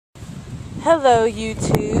Hello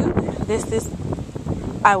YouTube, this is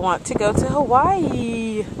I want to go to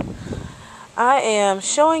Hawaii. I am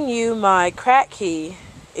showing you my Kratky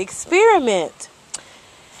experiment,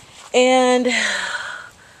 and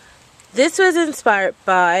this was inspired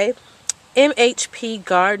by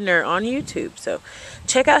MHPgardener on YouTube, so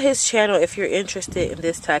check out his channel if you're interested in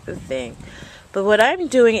this type of thing. But what I'm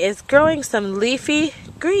doing is growing some leafy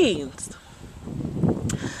greens.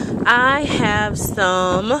 I have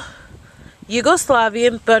some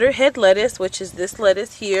Yugoslavian butterhead lettuce, which is this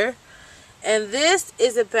lettuce here, and this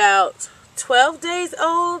is about 12 days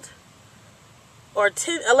old or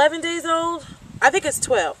 11 days old. I think it's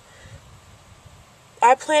 12.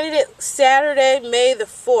 I planted it Saturday, May the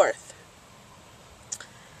 4th,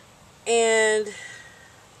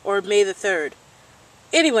 or May the 3rd.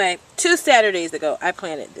 Anyway, 2 Saturdays ago I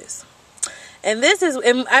planted this. And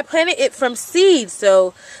I planted it from seed,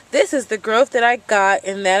 so this is the growth that I got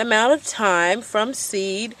in that amount of time from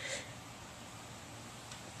seed.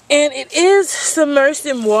 And it is submerged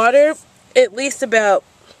in water, at least about,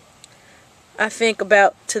 I think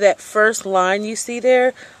about to that first line you see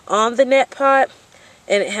there on the net pot.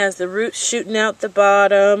 And it has the roots shooting out the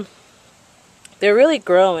bottom. They're really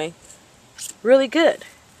growing really good.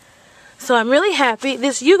 So I'm really happy.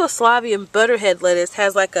 This Yugoslavian butterhead lettuce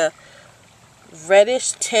has like a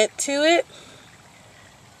reddish tint to it,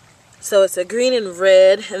 so it's a green and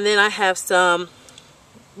red. And then I have some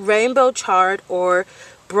rainbow chard or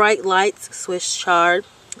bright lights Swiss chard.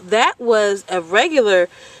 That was a regular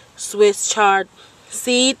Swiss chard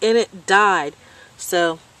seed and it died,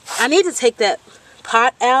 so I need to take that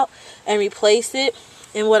pot out and replace it.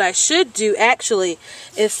 And what I should do actually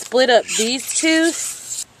is split up these two,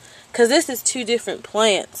 because this is two different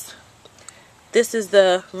plants. This is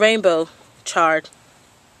the rainbow chard,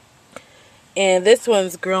 and this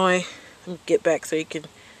one's growing. Let me get back so you can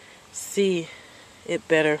see it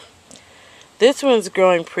better. This one's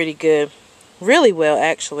growing pretty good, really well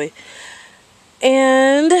actually,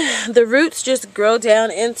 and the roots just grow down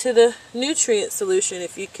into the nutrient solution,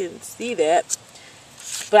 if you can see that.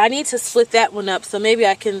 But I need to split that one up, so maybe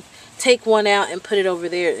I can take one out and put it over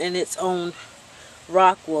there in its own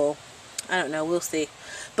rock wool. I don't know, we'll see.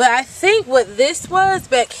 But I think what this was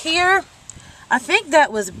back here, I think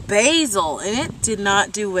that was basil, and it did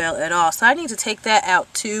not do well at all. So I need to take that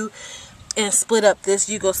out too and split up this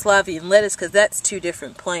Yugoslavian lettuce, because that's two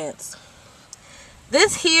different plants.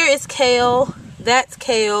 This here is kale. That's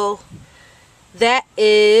kale. That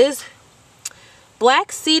is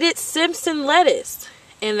black seeded Simpson lettuce,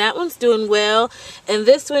 and that one's doing well. And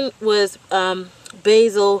this one was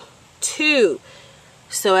basil too.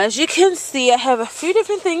 So as you can see, I have a few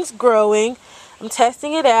different things growing. I'm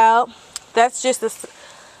testing it out. That's just a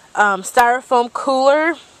styrofoam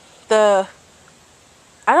cooler. I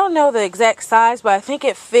don't know the exact size, but I think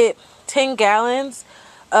it fit 10 gallons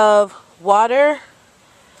of water.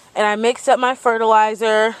 And I mixed up my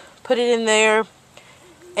fertilizer, put it in there,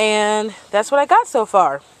 and that's what I got so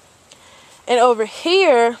far. And over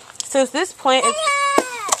here, since this plant is...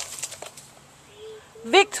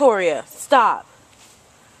 Victoria, stop.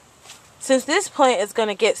 Since this plant is going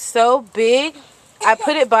to get so big, I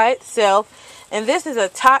put it by itself, and this is a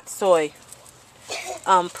tatsoi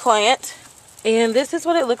plant, and this is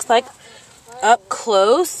what it looks like up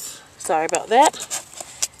close. Sorry about that.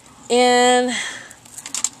 And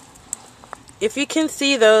if you can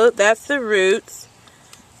see though, that's the roots,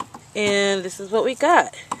 and this is what we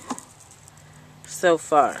got so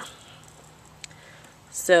far.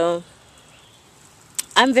 So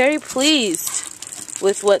I'm very pleased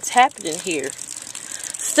with what's happening here.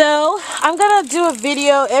 So I'm gonna do a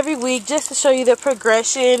video every week just to show you the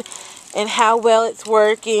progression and how well it's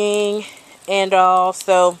working and all.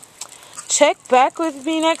 So check back with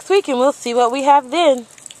me next week and we'll see what we have then.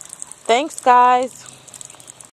 Thanks guys.